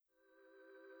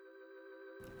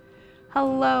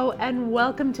Hello and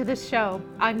welcome to the show.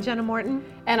 I'm Jenna Morton.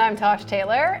 And I'm Tosh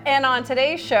Taylor. And on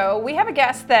today's show, we have a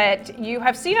guest that you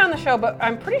have seen on the show, but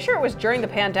I'm pretty sure it was during the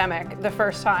pandemic the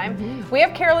first time. Mm-hmm. We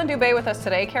have Carolyn Dubé with us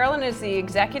today. Carolyn is the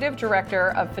Executive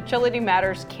Director of Fertility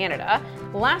Matters Canada.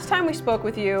 Last time we spoke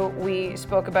with you, we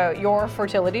spoke about your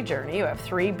fertility journey. You have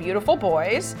 3 beautiful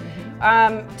boys.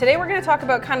 Mm-hmm. Today we're going to talk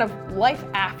about kind of life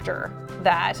after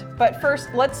that. But first,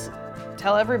 let's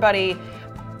tell everybody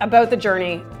about the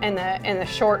journey in the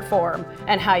short form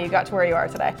and how you got to where you are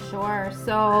today. Sure.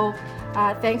 So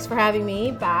thanks for having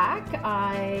me back.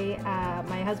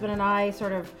 My husband and I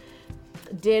sort of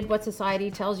did what society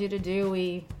tells you to do.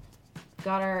 We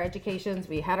got our educations,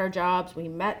 we had our jobs, we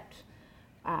met,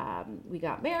 we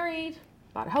got married,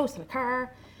 bought a house and a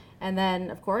car, and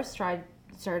then of course started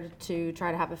to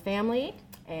try to have a family,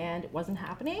 and it wasn't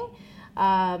happening.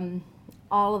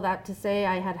 All of that to say,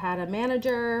 I had a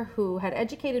manager who had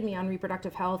educated me on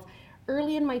reproductive health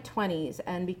early in my 20s,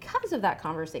 and because of that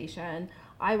conversation,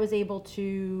 I was able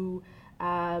to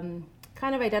kind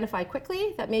of identify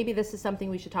quickly that maybe this is something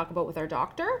we should talk about with our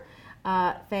doctor.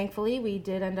 Thankfully, we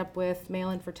did end up with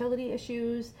male infertility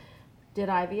issues, did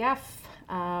IVF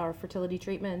or fertility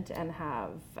treatment, and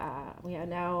we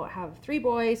now have 3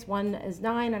 boys. 1 is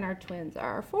 9, and our twins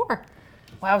are 4.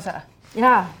 Wowza.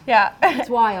 Yeah. It's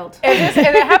wild. And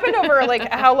it happened over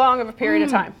like how long of a period of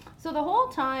time? So the whole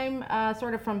time,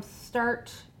 sort of from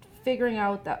start figuring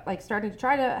out that, like starting to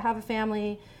try to have a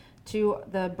family to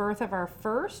the birth of our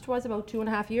first was about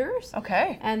 2.5 years.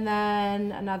 Okay. And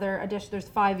then another addition, there's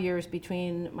 5 years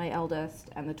between my eldest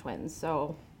and the twins.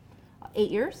 So 8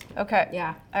 years. Okay.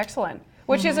 Yeah. Excellent.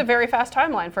 Which is a very fast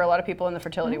timeline for a lot of people in the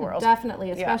fertility world.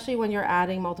 Definitely, especially when you're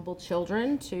adding multiple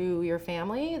children to your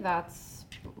family. That's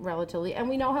relatively, and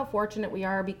we know how fortunate we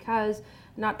are because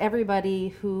not everybody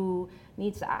who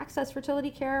needs to access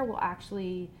fertility care will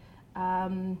actually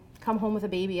come home with a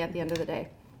baby at the end of the day.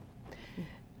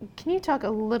 Can you talk a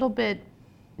little bit,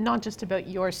 not just about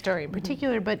your story in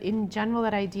particular, but in general,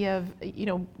 that idea of,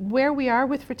 where we are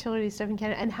with fertility stuff in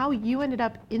Canada and how you ended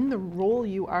up in the role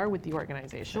you are with the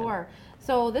organization? Sure.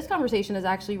 So this conversation is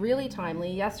actually really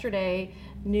timely. Yesterday,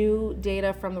 new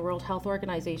data from the World Health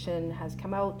Organization has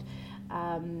come out.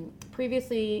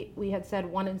 Previously, we had said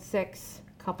 1 in 6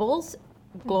 couples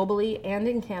globally and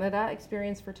in Canada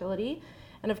experience fertility.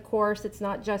 And of course, it's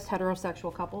not just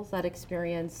heterosexual couples that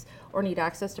experience or need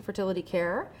access to fertility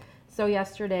care. So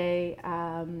yesterday,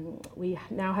 we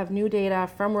now have new data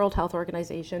from World Health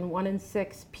Organization. 1 in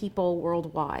 6 people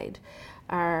worldwide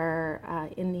are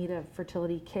in need of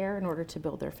fertility care in order to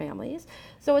build their families.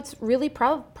 So it's really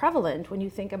prevalent when you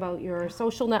think about your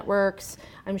social networks.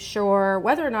 I'm sure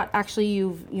whether or not actually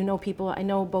you know people, I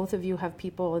know both of you have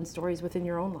people and stories within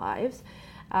your own lives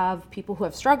of people who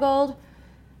have struggled.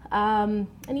 And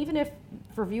even if,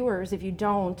 for viewers, if you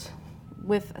don't,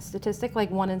 with a statistic like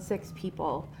 1 in 6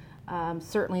 people,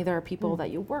 certainly there are people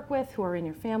that you work with who are in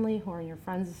your family, who are in your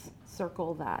friends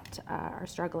circle that are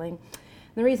struggling.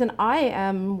 The reason I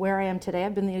am where I am today,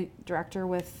 I've been the director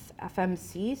with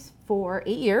FMC for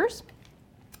 8 years,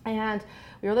 and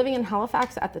we were living in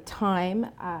Halifax at the time.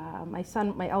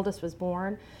 My eldest was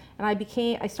born, and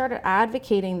I started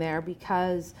advocating there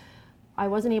because I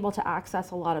wasn't able to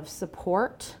access a lot of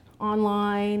support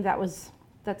online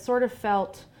that sort of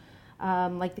felt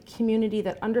like the community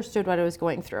that understood what I was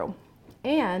going through.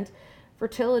 And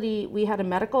fertility, we had a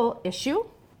medical issue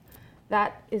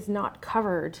that is not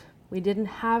covered. We didn't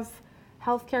have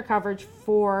healthcare coverage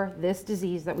for this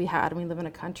disease that we had. We live in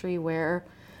a country where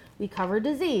we cover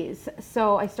disease.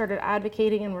 So I started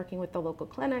advocating and working with the local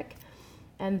clinic.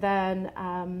 And then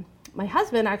my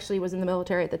husband actually was in the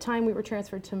military at the time. We were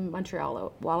transferred to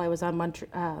Montreal while I was on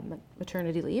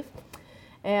maternity leave.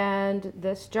 And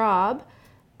this job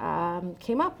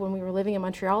came up when we were living in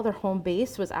Montreal. Their home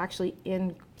base was actually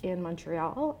in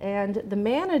Montreal, and the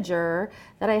manager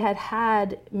that I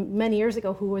had many years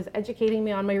ago, who was educating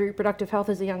me on my reproductive health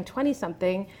as a young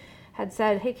 20-something, had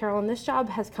said, "Hey, Carolyn, this job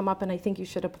has come up and I think you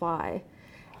should apply."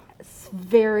 It's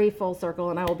very full circle,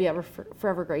 and I will be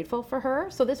forever grateful for her.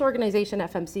 So this organization,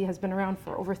 FMC, has been around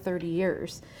for over 30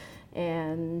 years.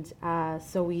 And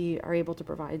so we are able to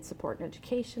provide support and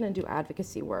education and do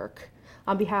advocacy work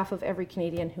on behalf of every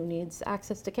Canadian who needs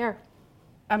access to care.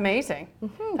 Amazing.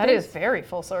 Mm-hmm, that is very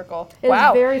full circle.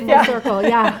 Wow. It's very full circle,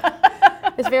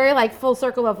 yeah. It's very like full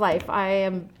circle of life.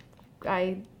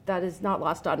 That is not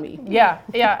lost on me. Yeah,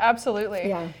 absolutely.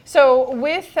 Yeah. So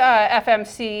with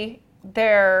FMC,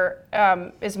 there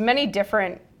is many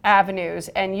different avenues,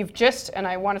 and you've just, and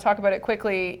I want to talk about it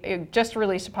quickly, you just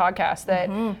released a podcast that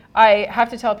I have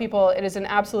to tell people it is an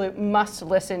absolute must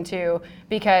listen to,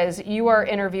 because you are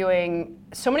interviewing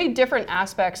so many different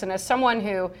aspects. And as someone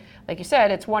who, like you said,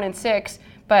 it's 1 in 6,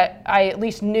 but I at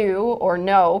least knew or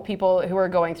know people who are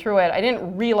going through it. I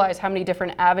didn't realize how many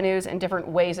different avenues and different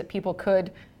ways that people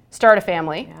could start a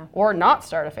family or not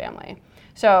start a family.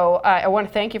 So I want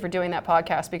to thank you for doing that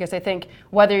podcast, because I think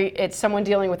whether it's someone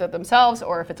dealing with it themselves,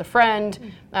 or if it's a friend,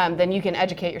 then you can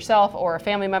educate yourself, or a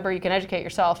family member, you can educate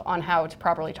yourself on how to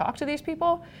properly talk to these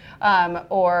people,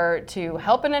 or to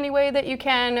help in any way that you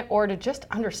can, or to just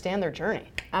understand their journey.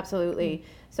 Absolutely.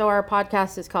 So our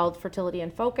podcast is called Fertility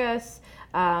in Focus.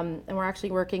 And we're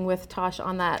actually working with Tosh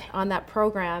on that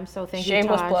program. So thank you,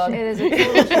 Tosh. Shameless plug. It is a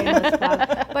total shameless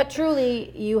plug. But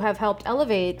truly, you have helped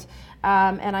elevate,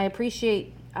 and I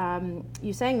appreciate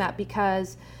you saying that,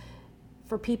 because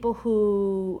for people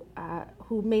who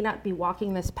may not be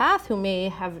walking this path, who may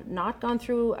have not gone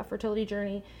through a fertility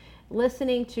journey,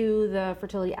 listening to the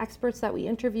fertility experts that we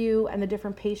interview and the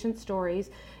different patient stories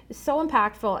is so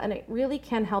impactful, and it really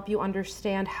can help you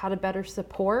understand how to better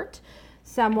support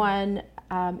someone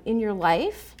in your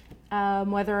life,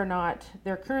 whether or not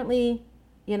they're currently,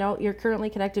 you're currently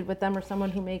connected with them, or someone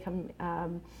who may come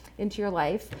into your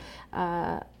life.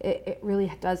 It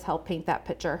really does help paint that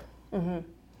picture. I'm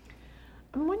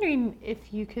wondering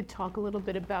if you could talk a little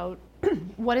bit about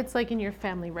what it's like in your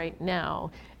family right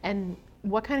now, and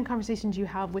what kind of conversations you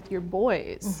have with your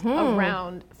boys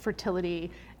around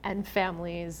fertility and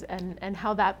families, and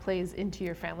how that plays into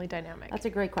your family dynamic. That's a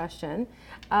great question.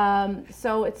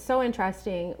 So it's so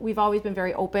interesting. We've always been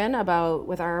very open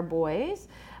with our boys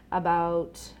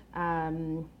about,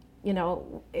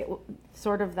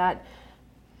 sort of that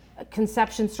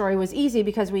conception story was easy,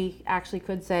 because we actually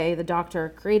could say the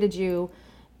doctor created you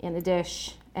in a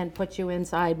dish and put you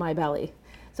inside my belly.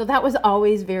 So that was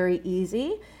always very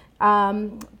easy.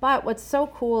 But what's so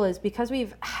cool is, because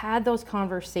we've had those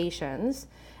conversations,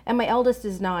 and my eldest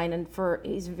is 9, and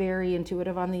he's very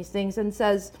intuitive on these things, and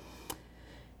says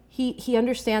he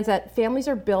understands that families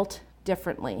are built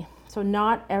differently. So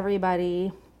not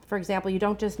everybody, for example, you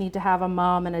don't just need to have a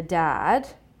mom and a dad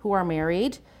who are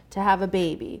married to have a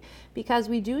baby, because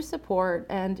we do support,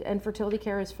 and fertility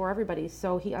care is for everybody.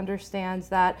 So he understands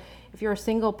that if you're a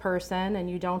single person and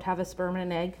you don't have a sperm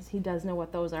and an egg, because he does know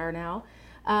what those are now,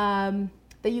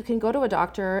 that you can go to a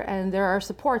doctor, and there are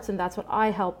supports, and that's what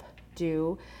I help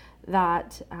do,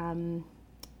 that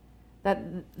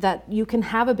you can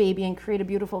have a baby and create a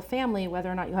beautiful family,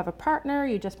 whether or not you have a partner.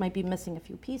 You just might be missing a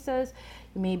few pieces.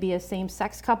 You may be a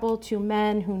same-sex couple, 2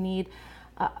 men who need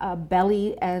a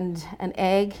belly and an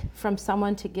egg from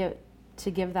someone to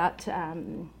give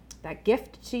that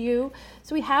gift to you.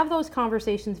 So we have those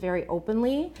conversations very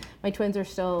openly. My twins are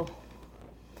still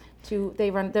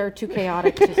they're too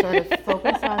chaotic to sort of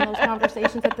focus on those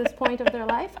conversations at this point of their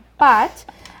life. But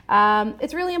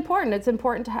it's really important. It's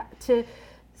important to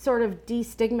sort of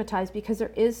destigmatize, because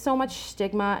there is so much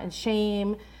stigma and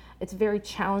shame. It's very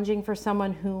challenging for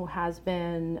someone who has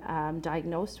been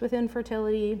diagnosed with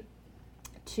infertility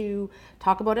to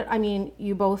talk about it. I mean,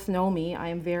 you both know me. I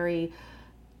am very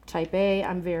type A.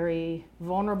 I'm very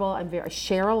vulnerable. I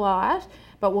share a lot.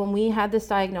 But when we had this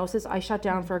diagnosis, I shut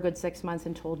down for a good 6 months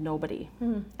and told nobody.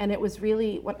 And it was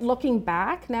really, looking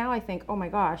back now, I think, oh my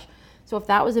gosh. So if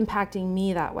that was impacting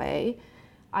me that way,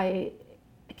 I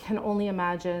can only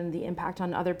imagine the impact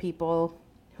on other people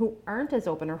who aren't as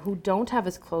open, or who don't have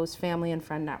as close family and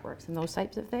friend networks and those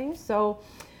types of things. So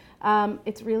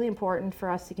it's really important for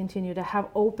us to continue to have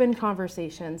open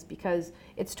conversations, because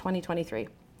it's 2023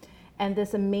 and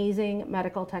this amazing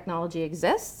medical technology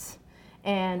exists,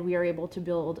 and we are able to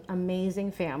build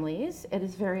amazing families. It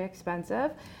is very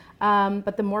expensive,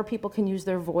 but the more people can use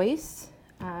their voice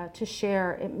to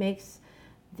share, it makes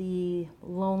the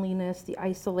loneliness, the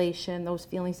isolation, those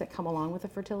feelings that come along with a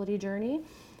fertility journey,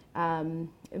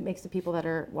 it makes the people that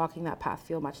are walking that path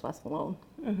feel much less alone.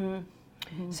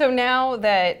 So now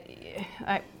that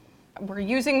we're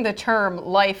using the term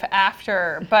life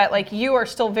after, but like you are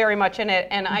still very much in it,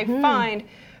 and I find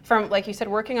from, like you said,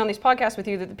 working on these podcasts with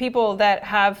you, that the people that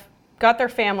have got their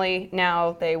family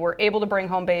now, they were able to bring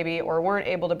home baby or weren't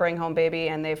able to bring home baby,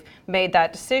 and they've made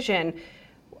that decision,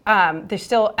 they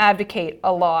still advocate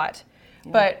a lot.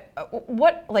 But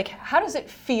how does it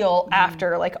feel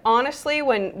after? Like, honestly,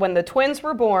 when the twins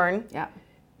were born,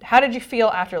 how did you feel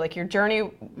after? Like, your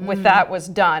journey with that was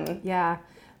done. Yeah,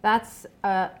 that's,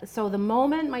 so the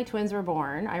moment my twins were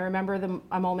born, I remember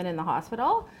a moment in the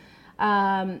hospital.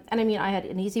 And I mean, I had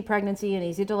an easy pregnancy, an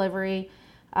easy delivery.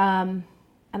 And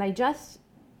I just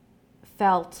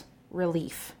felt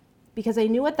relief, because I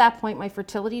knew at that point my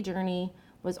fertility journey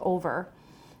was over.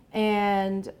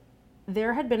 And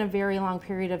there had been a very long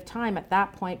period of time at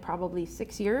that point, probably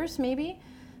 6 years, maybe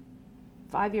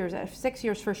 5 years, 6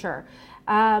 years for sure,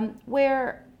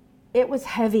 where it was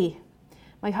heavy.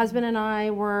 My husband and I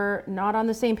were not on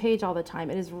the same page all the time.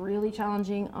 It is really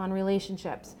challenging on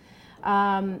relationships.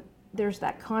 There's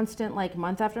that constant, like,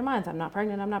 month after month, I'm not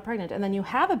pregnant. And then you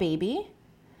have a baby.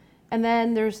 And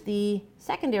then there's the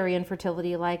secondary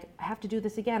infertility, like, I have to do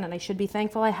this again, and I should be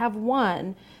thankful I have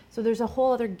one. So there's a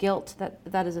whole other guilt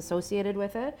that is associated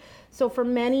with it. So for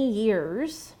many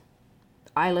years,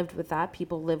 I lived with that,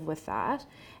 people live with that.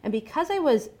 And because I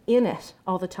was in it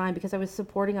all the time, because I was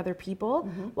supporting other people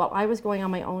while I was going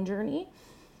on my own journey,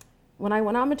 when I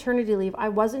went on maternity leave, I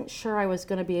wasn't sure I was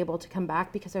going to be able to come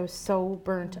back because I was so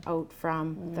burnt out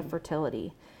from the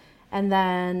fertility. And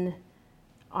then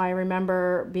I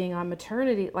remember being on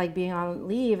maternity, like being on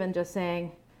leave and just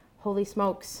saying, holy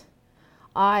smokes,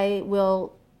 I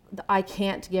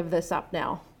can't give this up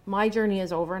now. My journey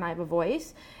is over and I have a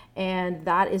voice, and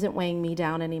that isn't weighing me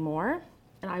down anymore.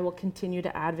 And I will continue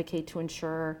to advocate to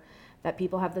ensure that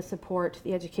people have the support,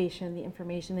 the education, the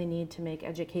information they need to make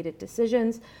educated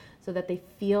decisions, so that they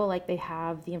feel like they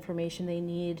have the information they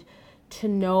need to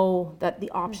know that the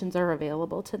options are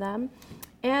available to them.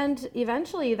 And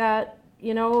eventually that,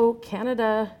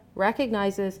 Canada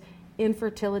recognizes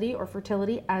infertility or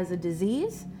fertility as a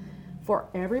disease for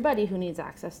everybody who needs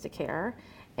access to care,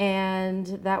 and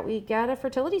that we get a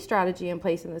fertility strategy in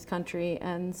place in this country.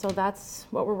 And so that's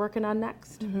what we're working on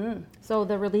next. So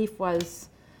the relief was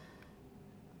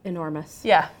enormous.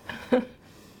 Yeah.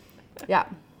 Yeah.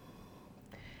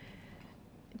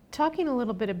 Talking a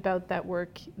little bit about that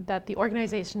work that the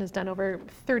organization has done over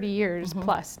 30 years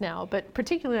plus now, but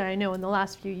particularly I know in the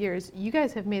last few years, you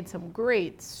guys have made some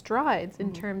great strides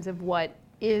in terms of what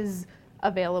is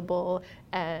available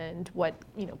and what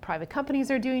private companies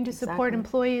are doing to support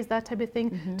employees, that type of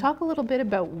thing. Talk a little bit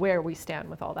about where we stand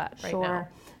with all that right now.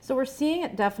 So we're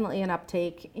seeing definitely an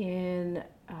uptake in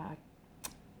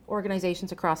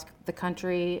organizations across the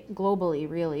country, globally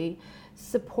really,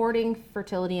 supporting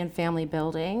fertility and family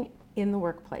building in the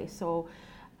workplace. So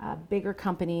bigger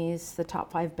companies, the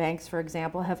top 5 banks, for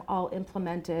example, have all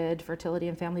implemented fertility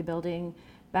and family building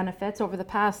benefits over the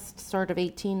past sort of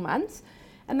 18 months.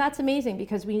 And that's amazing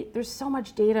because there's so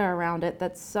much data around it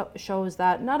that shows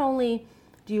that not only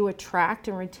do you attract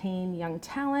and retain young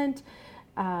talent,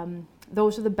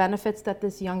 those are the benefits that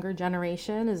this younger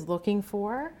generation is looking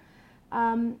for,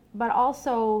 but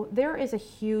also there is a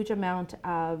huge amount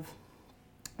of,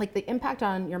 like, the impact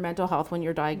on your mental health when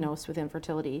you're diagnosed with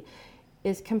infertility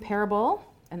is comparable,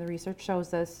 and the research shows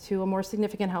this, to a more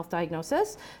significant health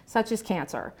diagnosis, such as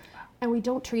cancer. And we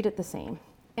don't treat it the same.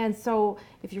 And so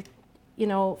if you're,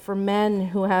 for men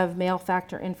who have male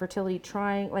factor infertility,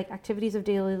 trying, like, activities of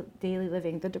daily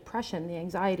living, the depression, the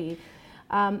anxiety,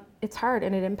 it's hard,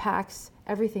 and it impacts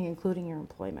everything, including your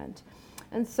employment.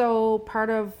 And so part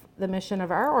of the mission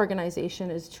of our organization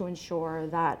is to ensure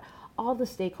that all the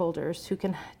stakeholders who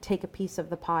can take a piece of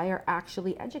the pie are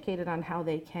actually educated on how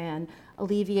they can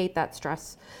alleviate that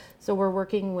stress. So we're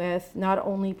working with not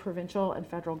only provincial and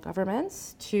federal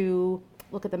governments to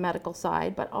look at the medical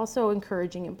side, but also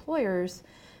encouraging employers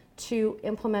to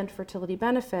implement fertility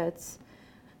benefits.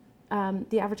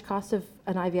 The average cost of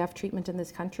an IVF treatment in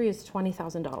this country is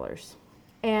 $20,000.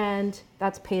 And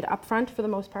that's paid upfront for the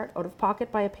most part, out of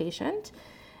pocket by a patient,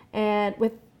 and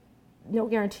with no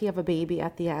guarantee of a baby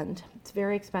at the end. It's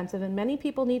very expensive, and many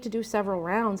people need to do several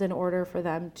rounds in order for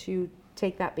them to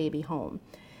take that baby home.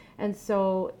 And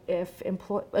so if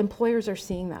employers are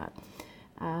seeing that,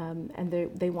 and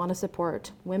they want to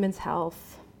support women's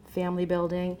health, family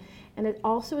building, and it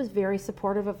also is very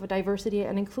supportive of diversity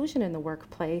and inclusion in the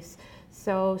workplace.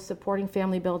 So supporting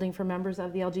family building for members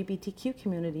of the LGBTQ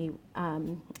community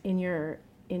in your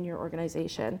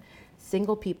organization,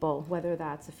 single people, whether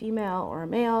that's a female or a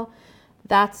male,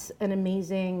 that's an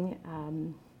amazing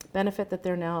benefit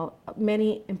that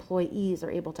many employees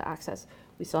are able to access.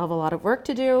 We still have a lot of work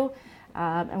to do,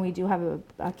 and we do have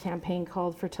a campaign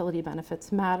called Fertility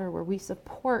Benefits Matter, where we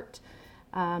support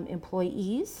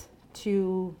employees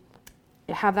to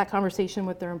have that conversation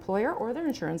with their employer or their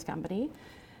insurance company.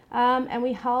 And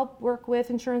we help work with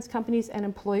insurance companies and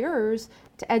employers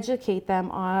to educate them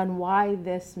on why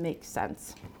this makes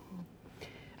sense.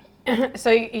 So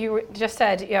you just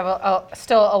said you have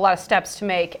still a lot of steps to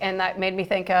make, and that made me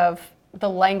think of the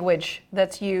language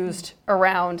that's used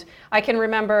around. I can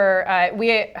remember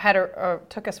we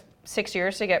took us 6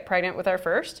 years to get pregnant with our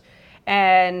first,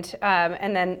 and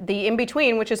then the in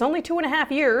between, which is only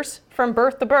 2.5 years from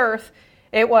birth to birth,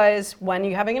 It was, when are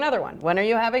you having another one? When are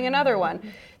you having another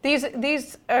one?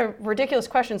 These are ridiculous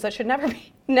questions that should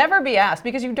never be asked,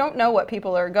 because you don't know what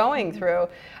people are going through.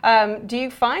 Do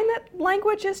you find that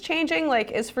language is changing?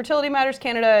 Like, is Fertility Matters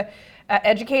Canada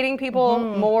educating people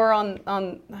more on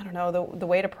I don't know, the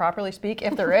way to properly speak,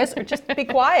 if there is, or just be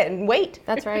quiet and wait?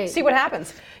 That's right. See what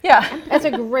happens. Yeah. That's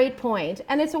a great point.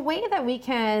 And it's a way that we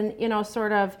can,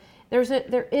 sort of, there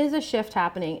is a shift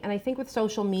happening. And I think with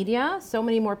social media, so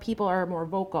many more people are more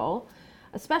vocal,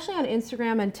 especially on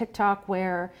Instagram and TikTok,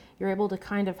 where you're able to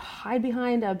kind of hide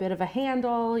behind a bit of a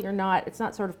handle. It's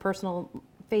not sort of personal.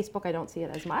 Facebook, I don't see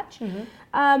it as much.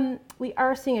 We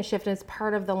are seeing a shift, and it's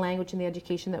part of the language and the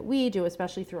education that we do,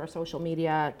 especially through our social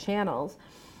media channels.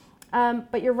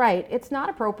 But you're right, it's not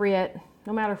appropriate,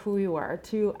 no matter who you are,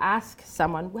 to ask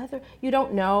someone whether you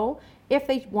don't know if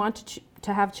they want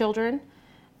to have children,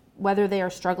 whether they are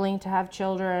struggling to have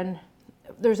children.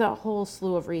 There's a whole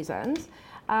slew of reasons.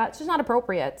 It's just not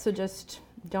appropriate, so just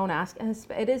don't ask. And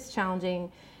it is challenging.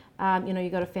 You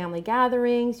go to family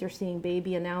gatherings, you're seeing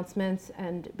baby announcements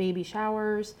and baby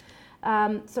showers.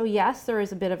 So yes, there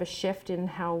is a bit of a shift in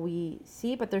how we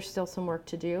see, but there's still some work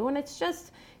to do. And it's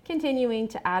just continuing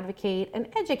to advocate and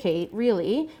educate,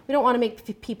 really. We don't want to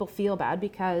make people feel bad,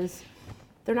 because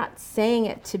they're not saying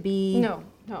it to be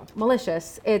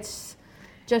malicious. It's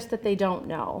just that they don't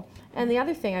know. And the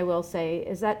other thing I will say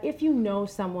is that if you know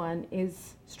someone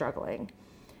is struggling,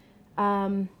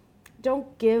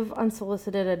 don't give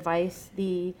unsolicited advice.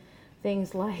 The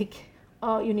things like,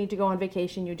 oh, you need to go on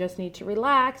vacation, you just need to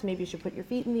relax, maybe you should put your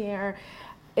feet in the air,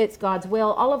 it's God's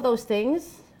will. All of those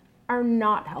things are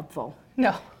not helpful.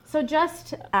 No. So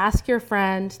just ask your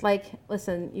friend, like,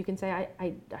 listen, you can say,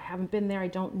 I haven't been there, I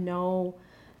don't know,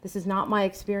 this is not my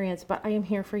experience, but I am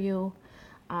here for you.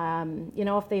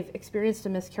 If they've experienced a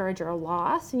miscarriage or a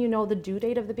loss and you know the due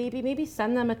date of the baby, maybe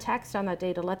send them a text on that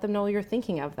day to let them know you're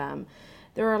thinking of them.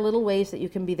 There are little ways that you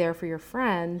can be there for your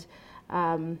friend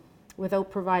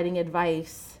without providing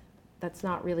advice that's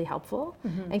not really helpful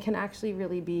and can actually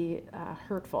really be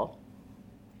hurtful.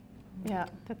 Yeah,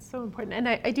 that's so important. And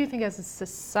I do think as a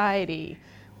society,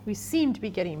 we seem to be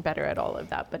getting better at all of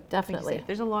that, but definitely, like you say,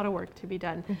 there's a lot of work to be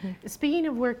done. Speaking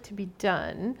of work to be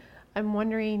done, I'm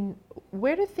wondering,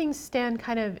 where do things stand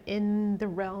kind of in the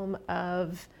realm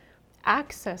of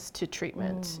access to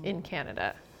treatment in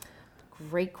Canada?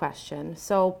 Great question.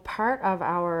 So part of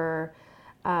our,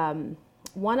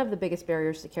 one of the biggest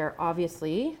barriers to care,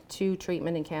 obviously, to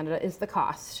treatment in Canada is the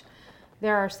cost.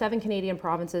 There are 7 Canadian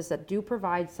provinces that do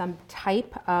provide some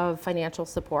type of financial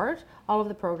support. All of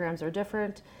the programs are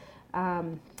different.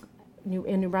 In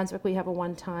New Brunswick, we have a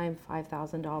one-time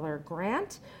 $5,000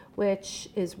 grant, which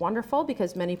is wonderful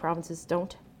because many provinces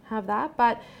don't have that.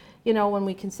 But, when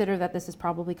we consider that this is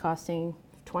probably costing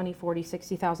 $20,000,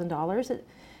 $40,000, $60,000,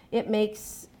 it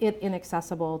makes it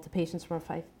inaccessible to patients from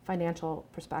a financial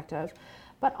perspective.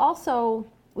 But also,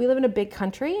 we live in a big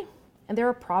country, and there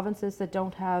are provinces that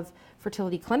don't have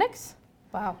fertility clinics.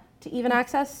 Wow. To even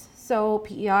access. So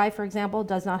PEI, for example,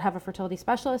 does not have a fertility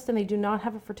specialist, and they do not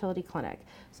have a fertility clinic.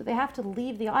 So they have to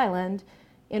leave the island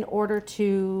in order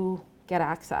to get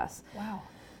access. Wow.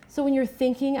 So when you're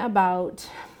thinking about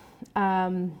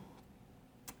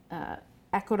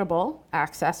equitable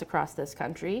access across this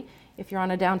country, if you're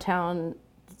on a downtown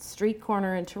street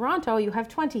corner in Toronto, you have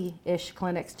 20-ish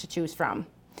clinics to choose from,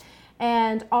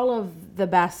 and all of the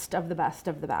best of the best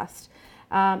of the best.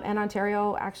 And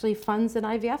Ontario actually funds an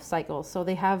IVF cycle, so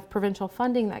they have provincial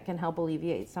funding that can help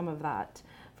alleviate some of that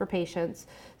for patients.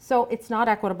 So it's not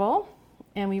equitable,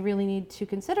 and we really need to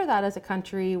consider that as a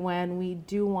country when we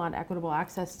do want equitable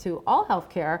access to all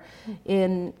healthcare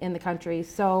in the country.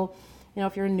 So,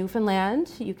 if you're in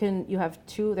Newfoundland,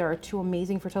 there are 2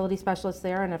 amazing fertility specialists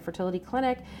there and a fertility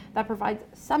clinic that provides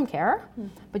some care,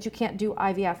 but you can't do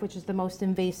IVF, which is the most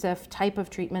invasive type of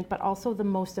treatment, but also the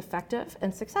most effective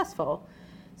and successful.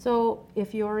 So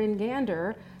if you're in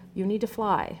Gander, you need to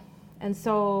fly, and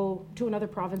so to another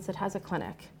province that has a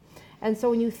clinic. And so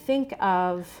when you think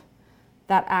of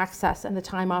that access and the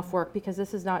time off work, because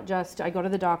this is not just I go to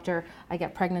the doctor, I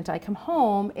get pregnant, I come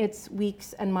home, it's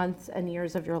weeks and months and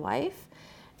years of your life,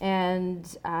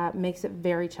 and makes it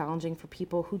very challenging for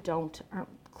people who aren't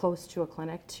close to a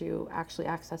clinic to actually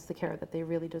access the care that they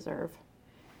really deserve.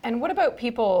 And what about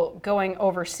people going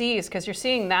overseas? Because you're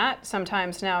seeing that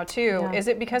sometimes now too. Yeah. Is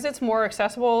it because it's more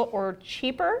accessible or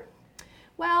cheaper?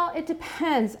 Well, it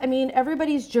depends. I mean,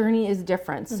 everybody's journey is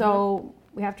different. So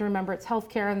we have to remember it's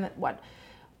healthcare, and that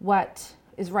what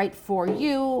is right for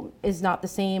you is not the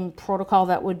same protocol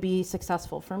that would be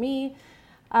successful for me.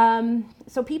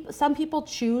 So some people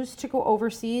choose to go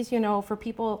overseas, for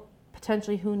people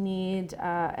potentially who need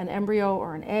an embryo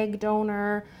or an egg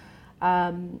donor.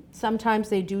 Sometimes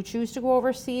they do choose to go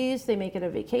overseas, they make it a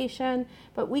vacation,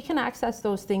 but we can access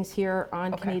those things here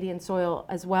on Canadian soil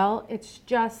as well. It's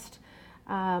just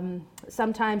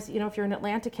sometimes, if you're in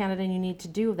Atlantic, Canada, and you need to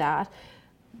do that,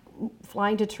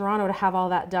 flying to Toronto to have all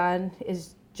that done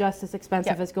is just as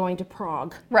expensive as going to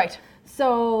Prague. Right.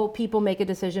 So people make a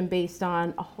decision based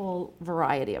on a whole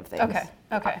variety of things.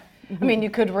 Okay. I mean, you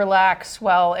could relax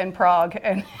well in Prague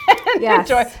and enjoy. There's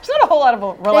not a whole lot of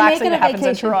relaxing that happens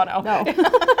in Toronto. No.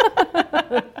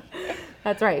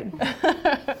 That's right.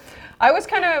 I was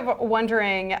kind of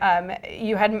wondering,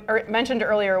 you had mentioned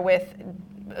earlier with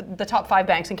the top 5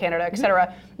 banks in Canada, et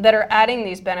cetera, that are adding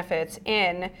these benefits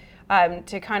in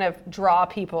to kind of draw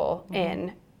people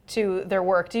in to their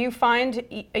work. Do you find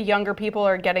younger people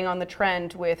are getting on the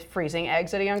trend with freezing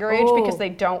eggs at a younger age because they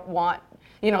don't want,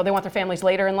 they want their families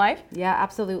later in life? Yeah,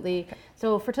 absolutely.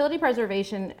 So fertility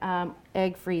preservation,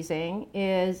 egg freezing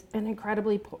is an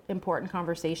incredibly important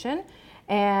conversation.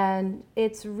 And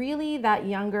it's really that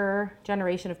younger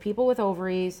generation of people with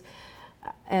ovaries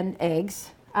and eggs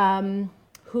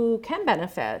who can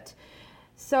benefit.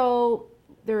 So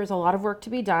there is a lot of work to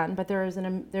be done, but there's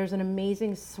an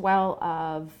amazing swell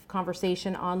of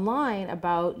conversation online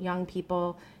about young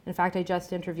people. In fact, I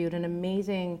just interviewed an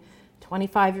amazing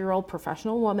 25-year-old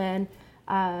professional woman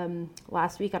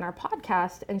last week on our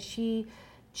podcast, and she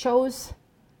chose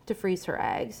to freeze her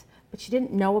eggs, but she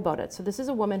didn't know about it. So this is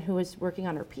a woman who is working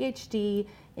on her PhD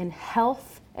in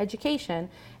health education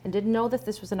and didn't know that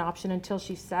this was an option until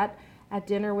she sat at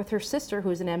dinner with her sister,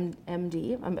 who's an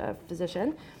MD, a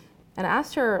physician, and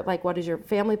asked her, like, what is your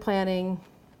family planning?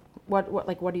 What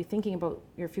are you thinking about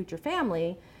your future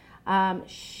family?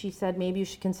 She said, maybe you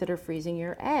should consider freezing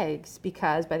your eggs,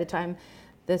 because by the time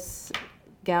this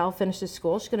gal finishes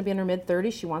school, she's going to be in her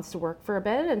mid-30s. She wants to work for a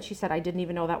bit. And she said, I didn't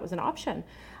even know that was an option.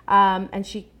 And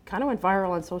she kind of went viral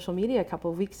on social media a couple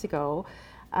of weeks ago.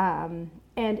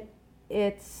 And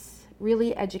it's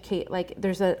really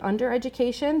there's an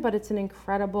under-education, but it's an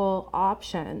incredible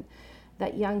option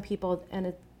that young people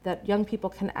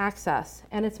can access.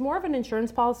 And it's more of an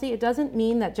insurance policy. It doesn't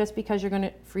mean that just because you're going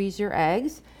to freeze your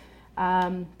eggs,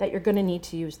 that you're going to need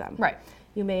to use them. Right.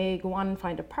 You may go on and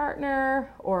find a partner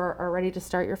or are ready to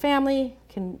start your family.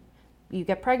 You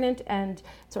get pregnant, and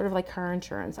it's sort of like car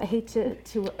insurance. I hate to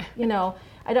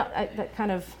that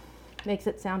kind of makes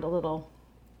it sound a little.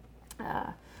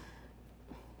 But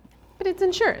it's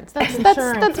insurance.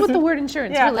 That's what the word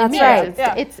insurance really that's means.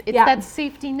 Right. It's that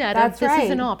safety net of this is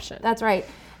an option. That's right.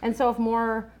 And so if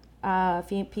more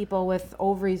people with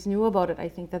ovaries knew about it, I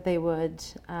think that they would.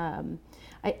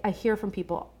 I hear from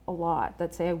people a lot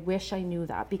that say, I wish I knew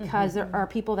that, because there are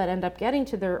people that end up getting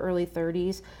to their early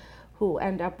 30s who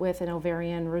end up with an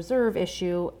ovarian reserve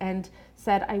issue and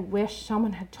said, I wish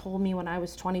someone had told me when I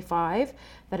was 25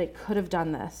 that I could have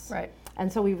done this. Right.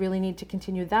 And so we really need to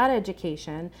continue that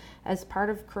education as part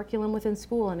of curriculum within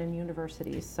school and in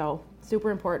universities. So super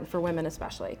important for women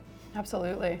especially.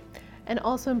 Absolutely. And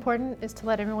also important is to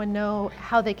let everyone know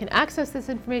how they can access this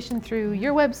information through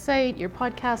your website, your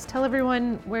podcast. Tell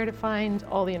everyone where to find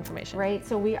all the information. Right,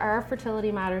 so we are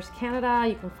Fertility Matters Canada.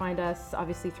 You can find us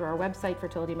obviously through our website,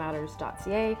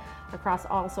 fertilitymatters.ca, across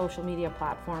all social media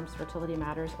platforms, Fertility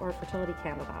Matters or Fertility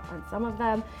Canada on some of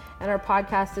them. And our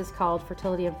podcast is called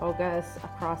Fertility in Focus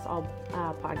across all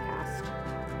podcast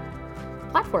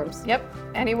platforms. Yep.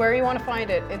 Anywhere you want to find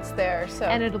it, it's there. So.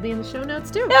 And it'll be in the show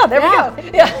notes too. Yeah, there we go.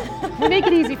 Yeah. We make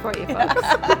it easy for you folks.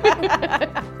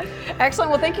 Excellent.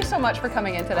 Well, thank you so much for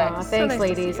coming in today. Thanks, nice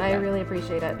ladies. I really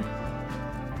appreciate it.